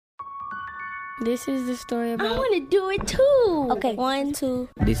This is the story about... I want to do it too. Okay, 1, 2.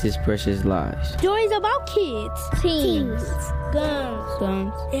 This is Precious Lives. Stories about kids. Teens.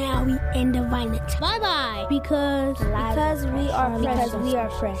 Guns. And how we end the violence. Bye-bye. Because we are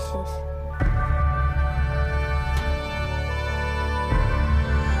precious.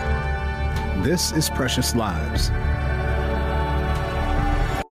 This is Precious Lives.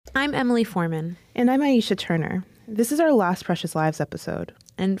 I'm Emily Foreman. And I'm Aisha Turner. This is our last Precious Lives episode.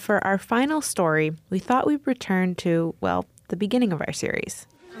 And for our final story, we thought we'd return to, well, the beginning of our series.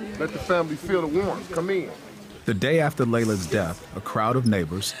 Let the family feel the warmth. Come in. The day after Layla's death, a crowd of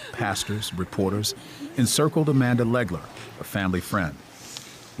neighbors, pastors, reporters, encircled Amanda Legler, a family friend.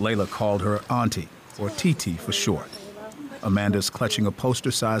 Layla called her Auntie, or TT for short. Amanda's clutching a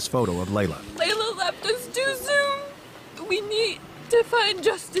poster-sized photo of Layla. Layla left us too soon. We need to find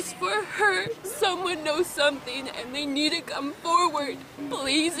justice for her. Someone knows something and they need to come forward.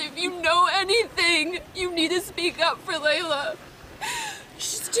 Please, if you know anything, you need to speak up for Layla.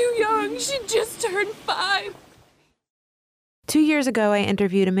 She's too young. She just turned 5. 2 years ago, I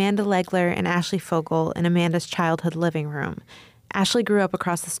interviewed Amanda Legler and Ashley Fogel in Amanda's childhood living room. Ashley grew up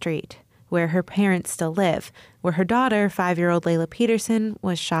across the street, where her parents still live, where her daughter, 5-year-old Layla Peterson,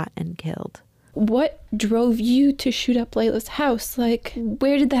 was shot and killed. What drove you to shoot up Layla's house? Like,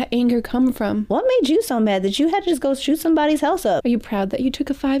 where did that anger come from? What made you so mad that you had to just go shoot somebody's house up? Are you proud that you took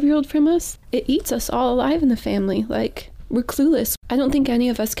a 5-year-old from us? It eats us all alive in the family. Like, we're clueless. I don't think any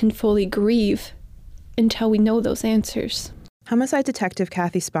of us can fully grieve until we know those answers. Homicide Detective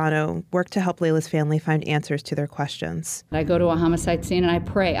Kathy Spano worked to help Layla's family find answers to their questions. I go to a homicide scene and I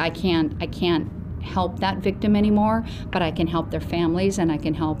pray. I can't help that victim anymore, but I can help their families and I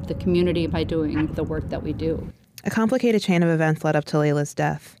can help the community by doing the work that we do. A complicated chain of events led up to Layla's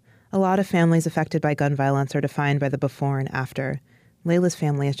death. A lot of families affected by gun violence are defined by the before and after. Layla's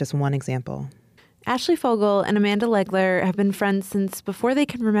family is just one example. Ashley Fogel and Amanda Legler have been friends since before they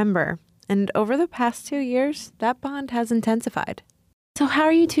can remember. And over the past 2 years, that bond has intensified. So how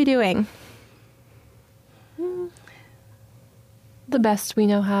are you two doing? The best we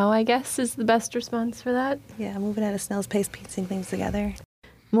know how, I guess, is the best response for that. Yeah, moving at a snail's pace, piecing things together.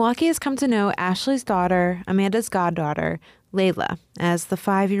 Milwaukee has come to know Ashley's daughter, Amanda's goddaughter, Layla, as the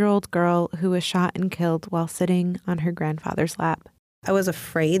 5-year-old girl who was shot and killed while sitting on her grandfather's lap. I was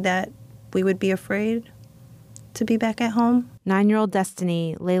afraid that we would be afraid to be back at home. 9-year-old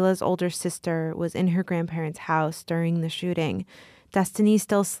Destiny, Layla's older sister, was in her grandparents' house during the shooting. Destiny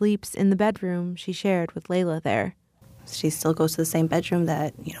still sleeps in the bedroom she shared with Layla there. She still goes to the same bedroom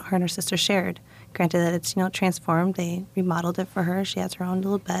that, her and her sister shared. Granted that it's, transformed. They remodeled it for her. She has her own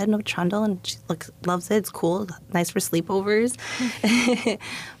little bed, no trundle, and she loves it. It's cool, nice for sleepovers.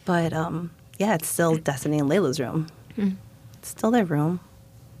 But, it's still Destiny and Layla's room. It's still their room.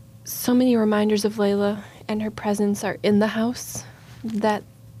 So many reminders of Layla and her presence are in the house that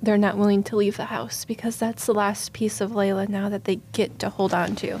they're not willing to leave the house because that's the last piece of Layla now that they get to hold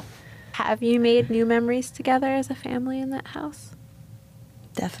on to. Have you made new memories together as a family in that house?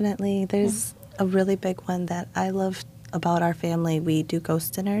 Definitely. There's a really big one that I love about our family. We do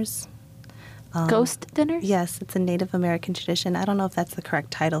ghost dinners. Ghost dinners? Yes, it's a Native American tradition. I don't know if that's the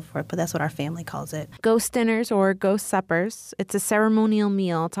correct title for it, but that's what our family calls it. Ghost dinners or ghost suppers. It's a ceremonial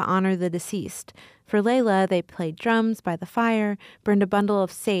meal to honor the deceased. For Layla, they played drums by the fire, burned a bundle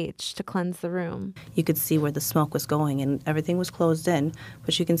of sage to cleanse the room. You could see where the smoke was going, and everything was closed in,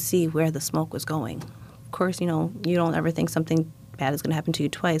 but you can see where the smoke was going. Of course, you don't ever think something bad is going to happen to you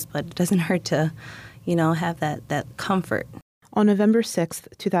twice, but it doesn't hurt to, have that comfort. On November 6th,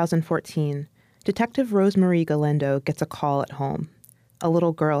 2014, Detective Rosemarie Galendo gets a call at home. A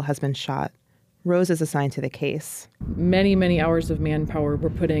little girl has been shot. Rose is assigned to the case. Many, many hours of manpower were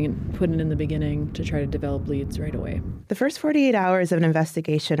put in the beginning to try to develop leads right away. The first 48 hours of an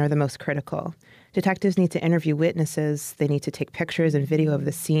investigation are the most critical. Detectives need to interview witnesses. They need to take pictures and video of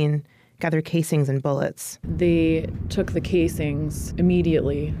the scene, gather casings and bullets. They took the casings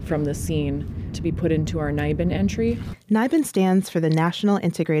immediately from the scene to be put into our NIBIN entry. NIBIN stands for the National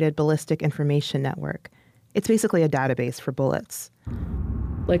Integrated Ballistic Information Network. It's basically a database for bullets.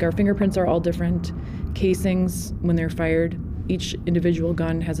 Like our fingerprints are all different. Casings, when they're fired, each individual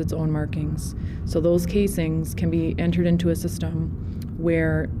gun has its own markings. So those casings can be entered into a system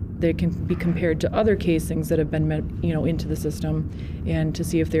where they can be compared to other casings that have been, into the system, and to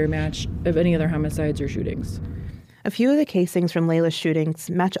see if they're a match of any other homicides or shootings. A few of the casings from Layla's shootings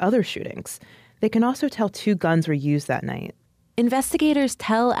match other shootings. They can also tell 2 guns were used that night. Investigators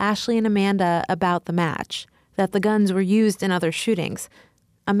tell Ashley and Amanda about the match, that the guns were used in other shootings.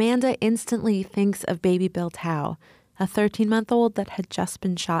 Amanda instantly thinks of baby Bill Tao, a 13-month-old that had just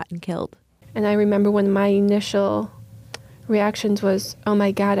been shot and killed. And I remember one of my initial reactions was, oh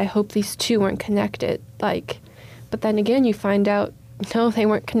my God, I hope these two weren't connected. But then again, you find out, no, they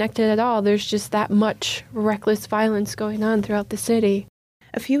weren't connected at all. There's just that much reckless violence going on throughout the city.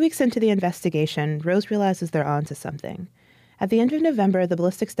 A few weeks into the investigation, Rose realizes they're onto something. At the end of November, the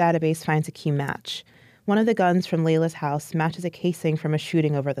ballistics database finds a key match. One of the guns from Layla's house matches a casing from a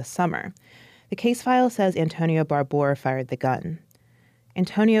shooting over the summer. The case file says Antonio Barbour fired the gun.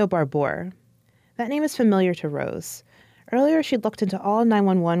 Antonio Barbour. That name is familiar to Rose. Earlier, she'd looked into all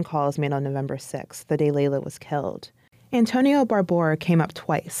 911 calls made on November 6th, the day Layla was killed. Antonio Barbour came up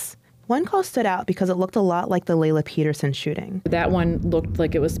twice. One call stood out because it looked a lot like the Layla Peterson shooting. That one looked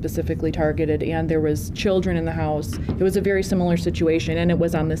like it was specifically targeted, and there was children in the house. It was a very similar situation, and it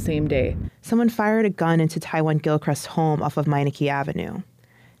was on the same day. Someone fired a gun into Taiwan Gilchrist's home off of Meineke Avenue.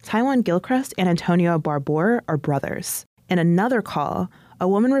 Taiwan Gilchrist and Antonio Barbour are brothers. In another call, a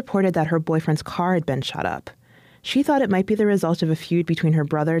woman reported that her boyfriend's car had been shot up. She thought it might be the result of a feud between her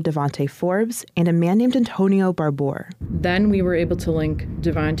brother, Devontae Forbes, and a man named Antonio Barbour. Then we were able to link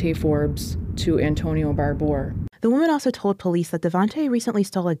Devontae Forbes to Antonio Barbour. The woman also told police that Devontae recently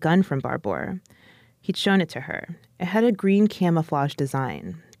stole a gun from Barbour. He'd shown it to her. It had a green camouflage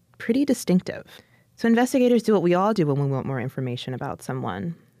design. Pretty distinctive. So investigators do what we all do when we want more information about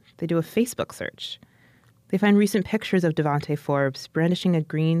someone. They do a Facebook search. They find recent pictures of Devontae Forbes brandishing a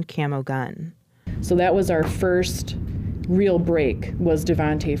green camo gun. So that was our first real break, was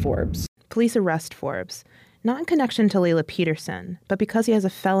Devontae Forbes. Police arrest Forbes, not in connection to Layla Peterson, but because he has a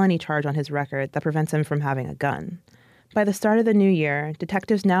felony charge on his record that prevents him from having a gun. By the start of the new year,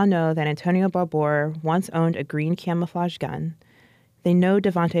 detectives now know that Antonio Barbour once owned a green camouflage gun. They know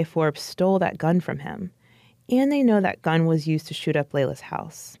Devontae Forbes stole that gun from him, and they know that gun was used to shoot up Layla's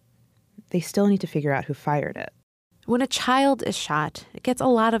house. They still need to figure out who fired it. When a child is shot, it gets a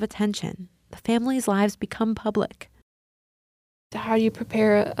lot of attention. The family's lives become public. How do you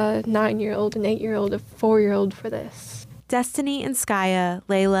prepare a 9-year-old, an 8-year-old, a 4-year-old for this? Destiny and Skaya,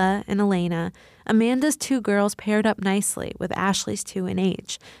 Layla and Elena, Amanda's 2 girls paired up nicely with Ashley's 2 in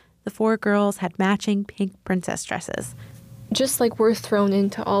age. The 4 girls had matching pink princess dresses. Just like we're thrown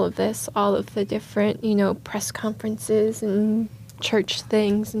into all of this, all of the different, press conferences and church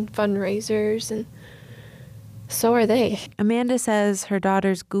things and fundraisers, and so are they. Amanda says her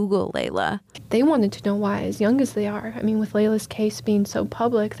daughters Google Layla. They wanted to know why, as young as they are. I mean, with Layla's case being so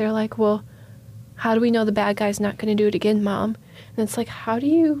public, they're like, well, how do we know the bad guy's not going to do it again, Mom? And it's like, how do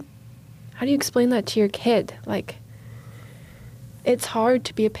you explain that to your kid? It's hard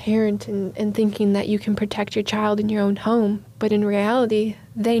to be a parent and thinking that you can protect your child in your own home, but in reality,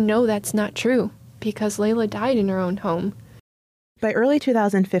 they know that's not true because Layla died in her own home. By early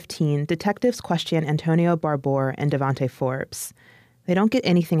 2015, detectives question Antonio Barbour and Devontae Forbes. They don't get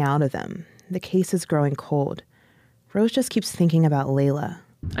anything out of them. The case is growing cold. Rose just keeps thinking about Layla.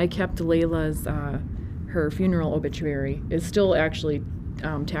 I kept Layla's, her funeral obituary. It's still actually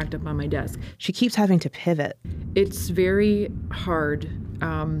tacked up on my desk. She keeps having to pivot. It's very hard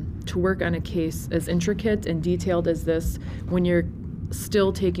to work on a case as intricate and detailed as this when you're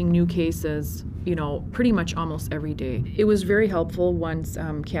still taking new cases, pretty much almost every day. It was very helpful once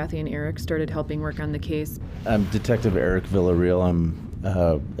Kathy and Eric started helping work on the case. I'm Detective Eric Villarreal. I'm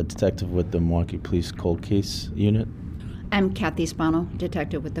a detective with the Milwaukee Police Cold Case Unit. I'm Kathy Spano,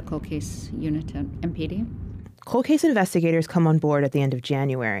 detective with the Cold Case Unit at MPD. Cold case investigators come on board at the end of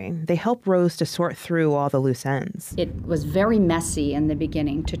January. They help Rose to sort through all the loose ends. It was very messy in the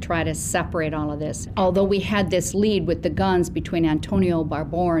beginning to try to separate all of this. Although we had this lead with the guns between Antonio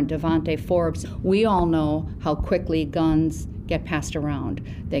Barbour and Devontae Forbes, we all know how quickly guns get passed around.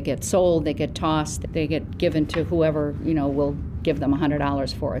 They get sold, they get tossed, they get given to whoever, will give them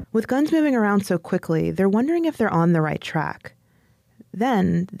 $100 for it. With guns moving around so quickly, they're wondering if they're on the right track.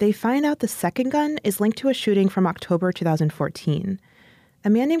 Then, they find out the second gun is linked to a shooting from October 2014. A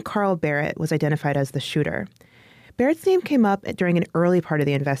man named Carl Barrett was identified as the shooter. Barrett's name came up during an early part of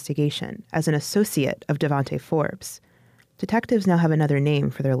the investigation as an associate of Devontae Forbes. Detectives now have another name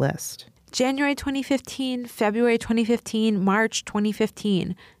for their list. January 2015, February 2015, March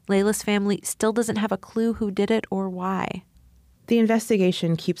 2015. Layla's family still doesn't have a clue who did it or why. The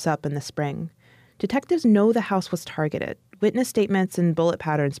investigation keeps up in the spring. Detectives know the house was targeted. Witness statements and bullet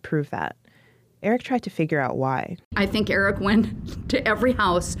patterns prove that. Eric tried to figure out why. I think Eric went to every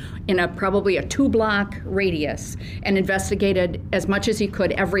house in probably a 2-block radius and investigated as much as he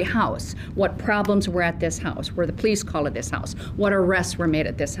could every house. What problems were at this house? Were the police called at this house? What arrests were made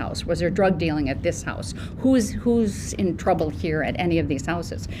at this house? Was there drug dealing at this house? Who's in trouble here at any of these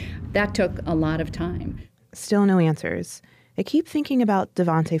houses? That took a lot of time. Still no answers. I keep thinking about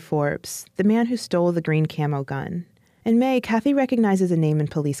Devontae Forbes, the man who stole the green camo gun. In May, Kathy recognizes a name in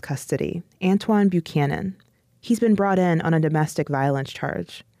police custody, Antoine Buchanan. He's been brought in on a domestic violence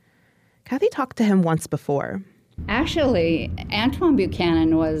charge. Kathy talked to him once before. Actually, Antoine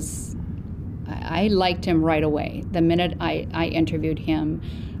Buchanan I liked him right away. The minute I interviewed him,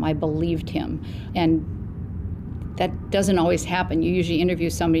 I believed him. And that doesn't always happen. You usually interview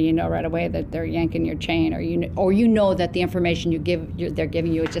somebody, you know right away that they're yanking your chain, or you know that the information they're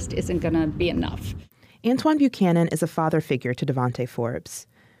giving you, it just isn't going to be enough. Antoine Buchanan is a father figure to Devontae Forbes.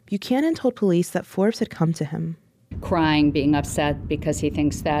 Buchanan told police that Forbes had come to him, crying, being upset because he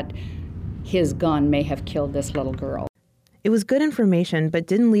thinks that his gun may have killed this little girl. It was good information, but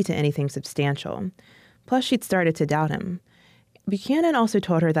didn't lead to anything substantial. Plus, she'd started to doubt him. Buchanan also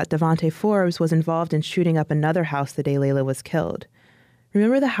told her that Devontae Forbes was involved in shooting up another house the day Layla was killed.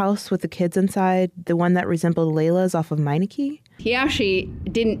 Remember the house with the kids inside, the one that resembled Layla's off of Meineke? He actually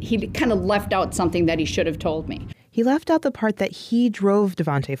didn't, he kind of left out something that he should have told me. He left out the part that he drove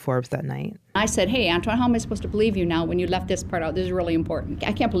Devontae Forbes that night. I said, hey, Antoine, how am I supposed to believe you now when you left this part out? This is really important.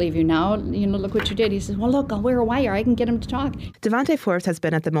 I can't believe you now. Look what you did. He says, well, look, I'll wear a wire. I can get him to talk. Devontae Forbes has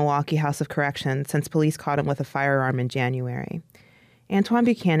been at the Milwaukee House of Corrections since police caught him with a firearm in January. Antoine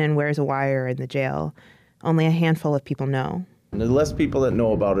Buchanan wears a wire in the jail. Only a handful of people know. And the less people that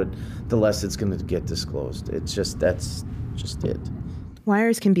know about it, the less it's going to get disclosed. That's just it.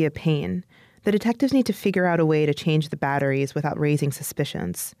 Wires can be a pain. The detectives need to figure out a way to change the batteries without raising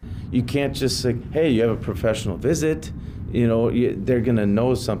suspicions. You can't just say, hey, you have a professional visit. They're going to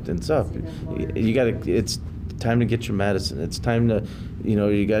know something's up. It's time to get your medicine. It's time to,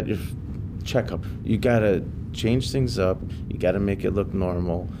 you got your checkup. You got to change things up. You got to make it look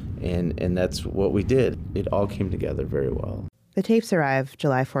normal. And that's what we did. It all came together very well. The tapes arrive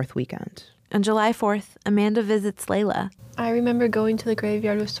July 4th weekend. On July 4th, Amanda visits Layla. I remember going to the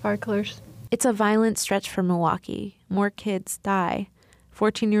graveyard with sparklers. It's a violent stretch for Milwaukee. More kids die.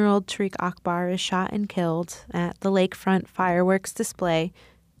 14-year-old Tariq Akbar is shot and killed at the lakefront fireworks display.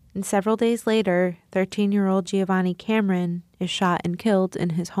 And several days later, 13-year-old Giovanni Cameron is shot and killed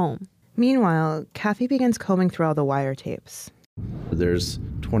in his home. Meanwhile, Kathy begins combing through all the wire tapes. There's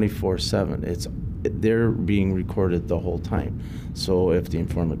 24/7. They're being recorded the whole time. So if the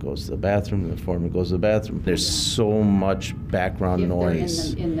informant goes to the bathroom, the informant goes to the bathroom. There's so much background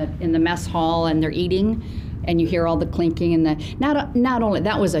noise. In the mess hall and they're eating, and you hear all the clinking and the not only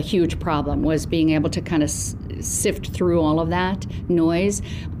that was a huge problem, was being able to kind of sift through all of that noise,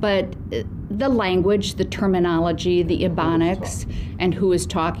 but the language, the terminology, the ebonics, and who is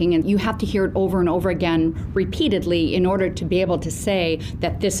talking, and you have to hear it over and over again repeatedly in order to be able to say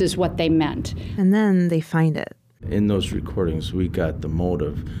that this is what they meant. And then they find it. In those recordings, we got the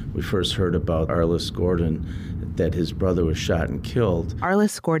motive. We first heard about Arliss Gordon, that his brother was shot and killed.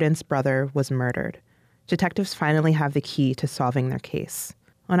 Arliss Gordon's brother was murdered. Detectives finally have the key to solving their case.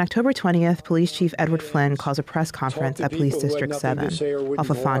 On October 20th, Police Chief Edward Flynn calls a press conference at Police District 7 off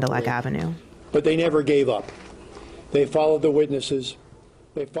of Fond du Lac Avenue. But they never gave up. They followed the witnesses.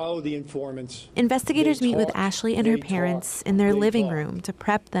 They followed the informants. Investigators meet with Ashley and her parents in their living room to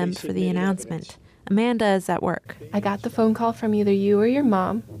prep them for the announcement. Amanda is at work. I got the phone call from either you or your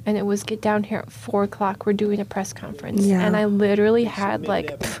mom, and it was, get down here at 4 o'clock. We're doing a press conference. Yeah. And I literally had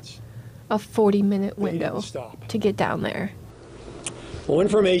a 40-minute window to get down there. Well,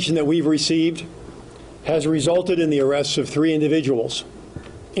 information that we've received has resulted in the arrests of 3 individuals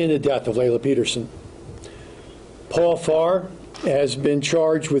in the death of Layla Peterson. Paul Farr has been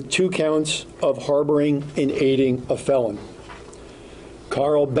charged with 2 counts of harboring and aiding a felon.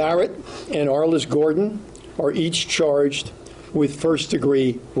 Carl Barrett and Arliss Gordon are each charged with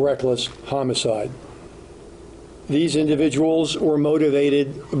first-degree reckless homicide. These individuals were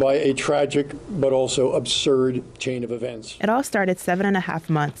motivated by a tragic but also absurd chain of events. It all started 7.5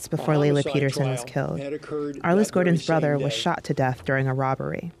 months before Layla Peterson was killed. Arliss Gordon's brother was shot to death during a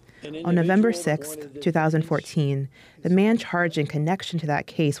robbery. On November 6, 2014, the man charged in connection to that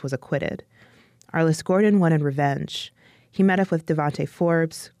case was acquitted. Arliss Gordon wanted revenge. He met up with Devontae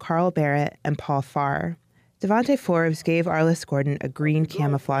Forbes, Carl Barrett, and Paul Farr. Devontae Forbes gave Arliss Gordon a green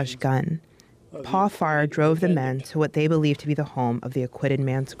camouflage gun. Paul Farr drove the men to what they believed to be the home of the acquitted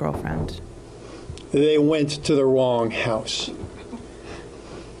man's girlfriend. They went to the wrong house.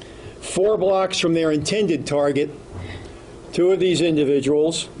 4 blocks from their intended target, 2 of these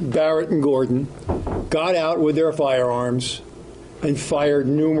individuals, Barrett and Gordon, got out with their firearms and fired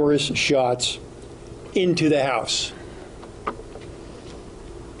numerous shots into the house.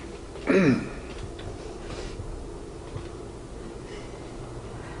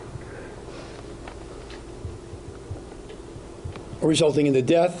 resulting in the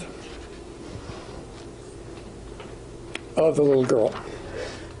death of the little girl.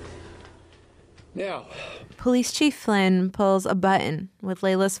 Now, Police Chief Flynn pulls a button with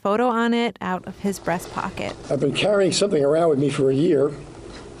Layla's photo on it out of his breast pocket. I've been carrying something around with me for a year,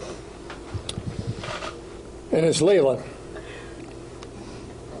 and it's Layla.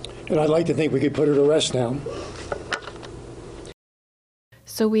 And I'd like to think we could put her to rest now.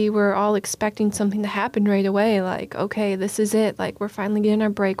 So we were all expecting something to happen right away, like, okay, this is it. Like, we're finally getting our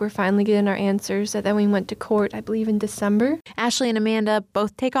break. We're finally getting our answers. And then we went to court, I believe, in December. Ashley and Amanda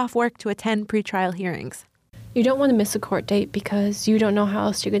both take off work to attend pretrial hearings. You don't want to miss a court date because you don't know how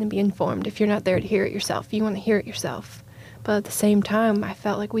else you're going to be informed if you're not there to hear it yourself. You want to hear it yourself. But at the same time, I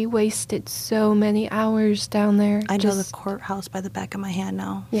felt like we wasted so many hours down there. I know the courthouse by the back of my hand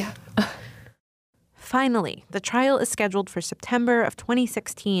now. Yeah. Finally, the trial is scheduled for September of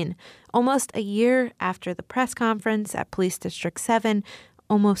 2016, almost a year after the press conference at Police District 7,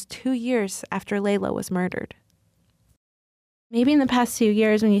 almost 2 years after Layla was murdered. Maybe in the past few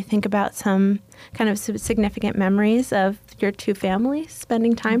years, when you think about some kind of significant memories of your two families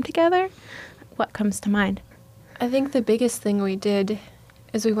spending time together, what comes to mind? I think the biggest thing we did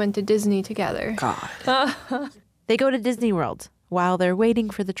is we went to Disney together. God. They go to Disney World while they're waiting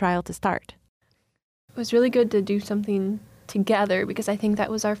for the trial to start. It was really good to do something together because I think that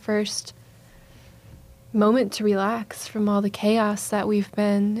was our first moment to relax from all the chaos that we've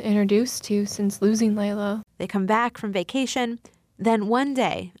been introduced to since losing Layla. They come back from vacation. Then one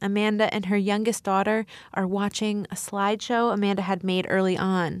day, Amanda and her youngest daughter are watching a slideshow Amanda had made early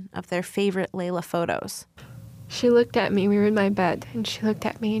on of their favorite Layla photos. She looked at me. We were in my bed, and she looked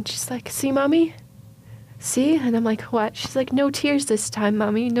at me, and she's like, "See, Mommy? See?" And I'm like, "What?" She's like, "No tears this time,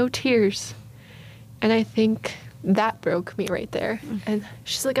 Mommy. No tears." And I think that broke me right there. And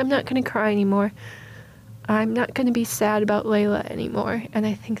she's like, "I'm not going to cry anymore. I'm not going to be sad about Layla anymore." And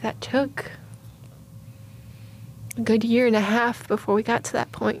I think that took a good year and a half before we got to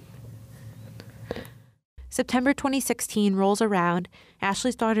that point. September 2016 rolls around.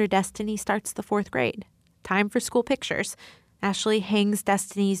 Ashley's daughter, Destiny, starts the 4th grade. Time for school pictures. Ashley hangs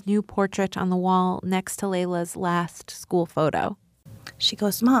Destiny's new portrait on the wall next to Layla's last school photo. She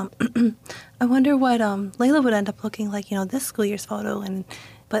goes, "Mom, I wonder what Layla would end up looking like, this school year's photo."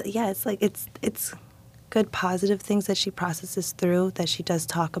 But yeah, it's like it's good positive things that she processes through, that she does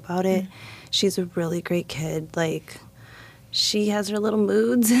talk about it. She's a really great kid. Like, she has her little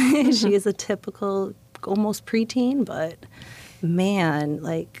moods. She is a typical, almost preteen, but man,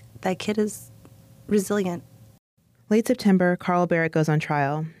 like, that kid is resilient. Late September, Carl Barrett goes on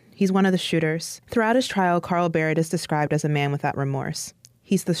trial. He's one of the shooters. Throughout his trial, Carl Barrett is described as a man without remorse.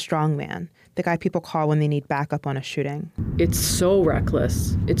 He's the strong man, the guy people call when they need backup on a shooting. It's so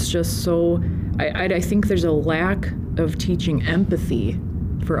reckless. It's just so... I think there's a lack of teaching empathy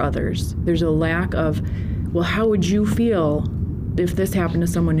for others. There's a lack of, well, how would you feel if this happened to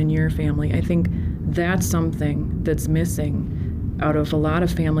someone in your family? I think that's something that's missing out of a lot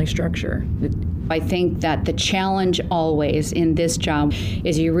of family structure. I think that the challenge always in this job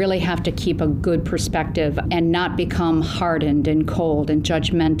is you really have to keep a good perspective and not become hardened and cold and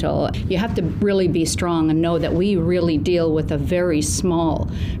judgmental. You have to really be strong and know that we really deal with a very small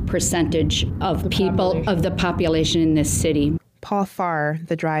percentage of the population in this city. Paul Farr,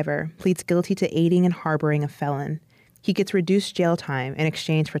 the driver, pleads guilty to aiding and harboring a felon. He gets reduced jail time in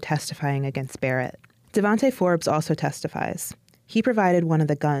exchange for testifying against Barrett. Devontae Forbes also testifies. He provided one of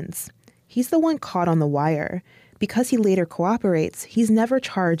the guns. He's the one caught on the wire. Because he later cooperates, he's never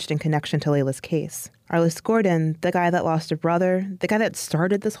charged in connection to Layla's case. Arliss Gordon, the guy that lost a brother, the guy that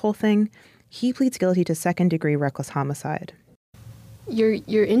started this whole thing, he pleads guilty to second-degree reckless homicide.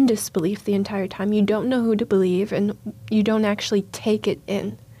 You're in disbelief the entire time. You don't know who to believe, and you don't actually take it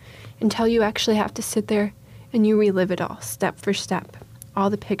in until you actually have to sit there and you relive it all, step for step. All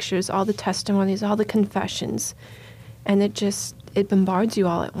the pictures, all the testimonies, all the confessions. And it bombards you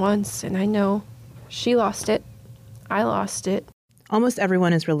all at once. And I know she lost it. I lost it. Almost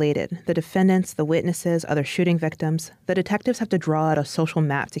everyone is related. The defendants, the witnesses, other shooting victims. The detectives have to draw out a social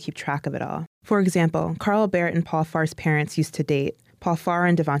map to keep track of it all. For example, Carl Barrett and Paul Farr's parents used to date. Paul Farr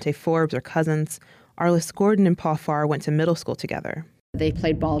and Devontae Forbes are cousins. Arliss Gordon and Paul Farr went to middle school together. They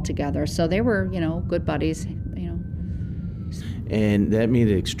played ball together, so they were, good buddies, And that made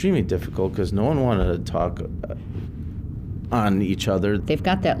it extremely difficult because no one wanted to talk on each other. They've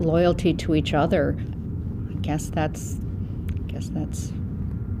got that loyalty to each other. I guess that's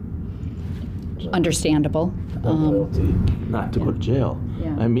understandable. Loyalty, not to go to jail.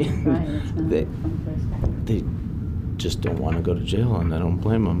 Yeah. I mean, right, it's not they just don't want to go to jail, and I don't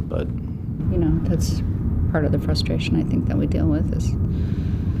blame them. But that's part of the frustration I think that we deal with is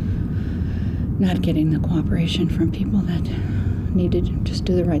not getting the cooperation from people that need to just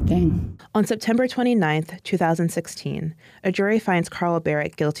do the right thing. On September 29th, 2016, a jury finds Carl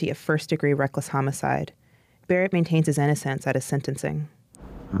Barrett guilty of first-degree reckless homicide. Barrett maintains his innocence at his sentencing.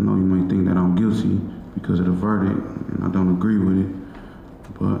 I know you might think that I'm guilty because of the verdict, and I don't agree with it,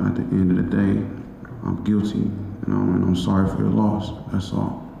 but at the end of the day, I'm guilty, and I'm sorry for the loss. That's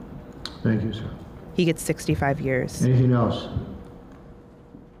all. Thank you, sir. He gets 65 years. Anything else?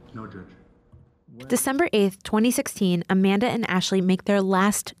 No, Judge. December 8th, 2016, Amanda and Ashley make their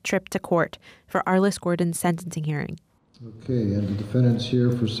last trip to court for Arliss Gordon's sentencing hearing. Okay, and the defendant's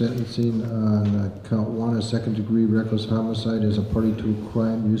here for sentencing on count 1, a second-degree reckless homicide as a party to a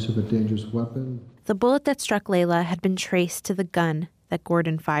crime, use of a dangerous weapon. The bullet that struck Layla had been traced to the gun that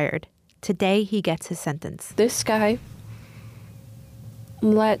Gordon fired. Today, he gets his sentence. This guy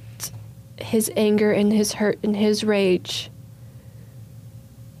let his anger and his hurt and his rage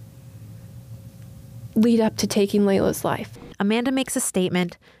lead up to taking Layla's life. Amanda makes a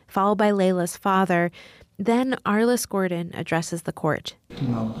statement, followed by Layla's father. Then Arliss Gordon addresses the court.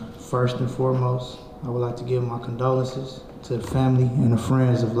 First and foremost, I would like to give my condolences to the family and the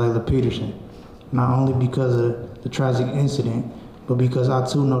friends of Layla Peterson, not only because of the tragic incident, but because I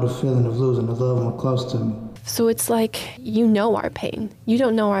too know the feeling of losing a loved one close to me. So it's like, you know our pain. You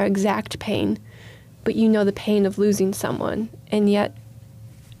don't know our exact pain, but you know the pain of losing someone, and yet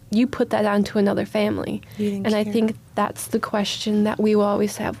you put that onto another family. And I think that's the question that we will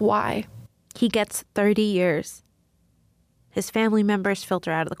always have, why? He gets 30 years. His family members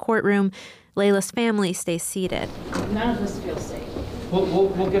filter out of the courtroom. Layla's family stays seated. None of us feel safe.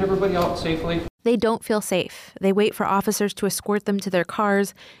 We'll get everybody out safely. They don't feel safe. They wait for officers to escort them to their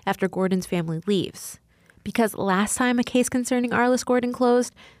cars after Gordon's family leaves. Because last time a case concerning Arliss Gordon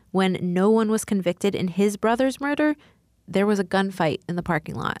closed, when no one was convicted in his brother's murder, there was a gunfight in the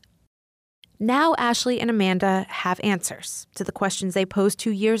parking lot. Now Ashley and Amanda have answers to the questions they posed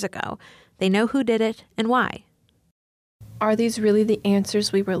 2 years ago. They know who did it and why. Are these really the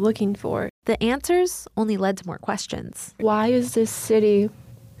answers we were looking for? The answers only led to more questions. Why is this city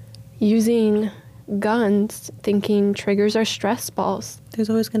using guns thinking triggers are stress balls? There's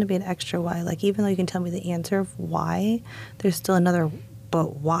always going to be an extra why. Like, even though you can tell me the answer of why, there's still another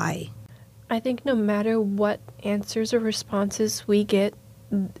but why. I think no matter what answers or responses we get,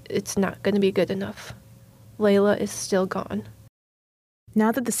 it's not going to be good enough. Layla is still gone.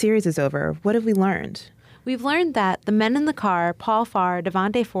 Now that the series is over, what have we learned? We've learned that the men in the car, Paul Farr,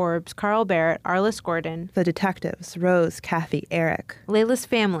 Devontae Forbes, Carl Barrett, Arliss Gordon, the detectives, Rose, Kathy, Eric, Layla's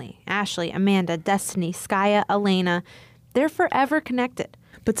family, Ashley, Amanda, Destiny, Skaya, Elena, they're forever connected.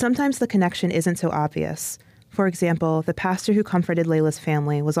 But sometimes the connection isn't so obvious. For example, the pastor who comforted Layla's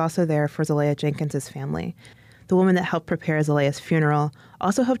family was also there for Zalea Jenkins' family. The woman that helped prepare Zalea's funeral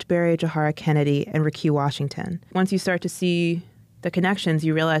also helped bury Jahara Kennedy and Ricky Washington. Once you start to see the connections,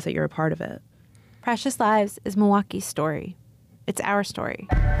 you realize that you're a part of it. Precious Lives is Milwaukee's story. It's our story.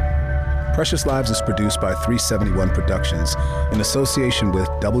 Precious Lives is produced by 371 Productions in association with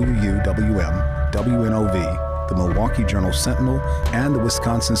WUWM, WNOV, the Milwaukee Journal-Sentinel, and the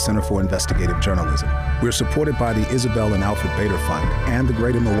Wisconsin Center for Investigative Journalism. We're supported by the Isabel and Alfred Bader Fund and the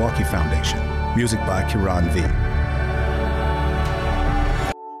Greater Milwaukee Foundation. Music by Kiran V.